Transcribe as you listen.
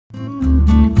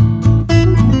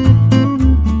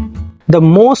The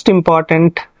most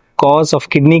important cause of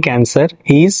kidney cancer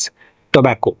is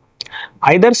tobacco.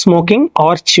 Either smoking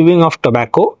or chewing of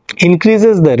tobacco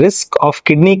increases the risk of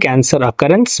kidney cancer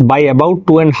occurrence by about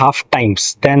 2.5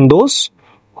 times than those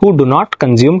who do not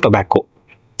consume tobacco.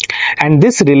 And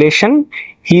this relation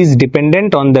is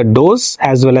dependent on the dose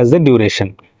as well as the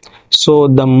duration. So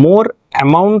the more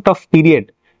amount of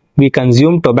period we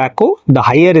consume tobacco, the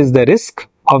higher is the risk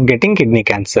of getting kidney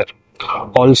cancer.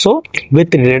 Also,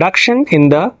 with reduction in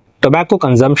the tobacco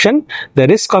consumption, the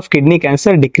risk of kidney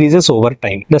cancer decreases over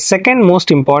time. The second most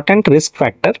important risk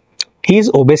factor is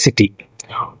obesity.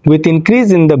 With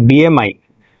increase in the BMI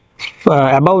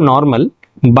above normal,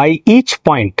 by each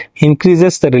point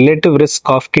increases the relative risk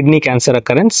of kidney cancer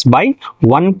occurrence by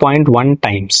 1.1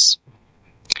 times.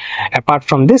 Apart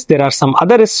from this, there are some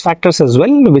other risk factors as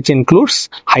well, which includes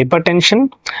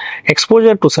hypertension,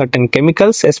 exposure to certain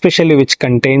chemicals, especially which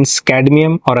contains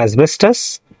cadmium or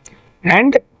asbestos,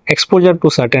 and exposure to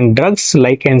certain drugs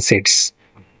like NSAIDs.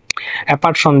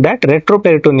 Apart from that,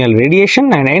 retroperitoneal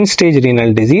radiation and end-stage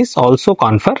renal disease also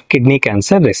confer kidney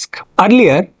cancer risk.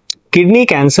 Earlier, kidney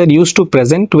cancer used to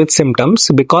present with symptoms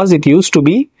because it used to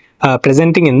be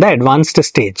presenting in the advanced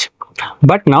stage.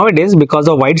 But nowadays, because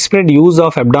of widespread use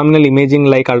of abdominal imaging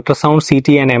like ultrasound,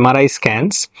 CT and MRI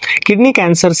scans, kidney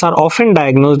cancers are often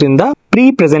diagnosed in the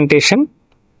pre-presentation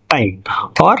time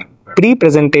or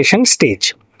pre-presentation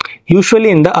stage, usually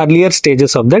in the earlier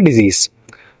stages of the disease.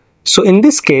 So in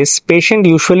this case, patients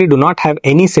usually do not have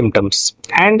any symptoms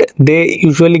and they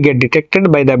usually get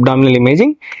detected by the abdominal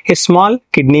imaging a small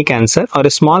kidney cancer or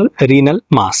a small renal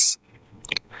mass.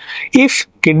 If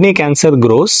kidney cancer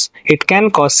grows, it can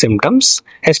cause symptoms,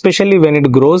 especially when it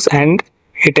grows and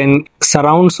it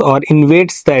surrounds or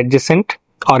invades the adjacent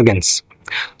organs.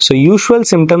 So usual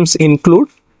symptoms include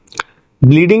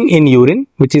bleeding in urine,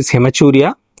 which is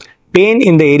hematuria, pain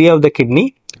in the area of the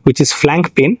kidney, which is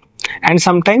flank pain, and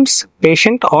sometimes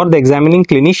patient or the examining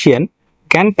clinician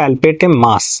can palpate a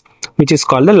mass, which is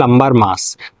called the lumbar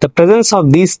mass. The presence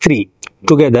of these three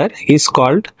together is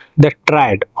called the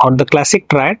triad or the classic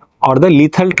triad or the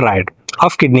lethal triad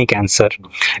of kidney cancer.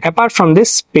 Apart from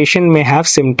this, patient may have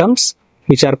symptoms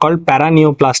which are called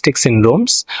paraneoplastic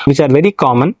syndromes, which are very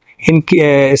common in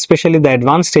especially the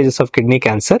advanced stages of kidney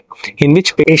cancer, in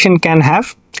which patient can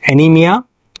have anemia,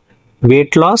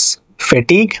 weight loss,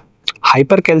 fatigue,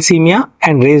 hypercalcemia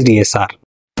and raised ESR.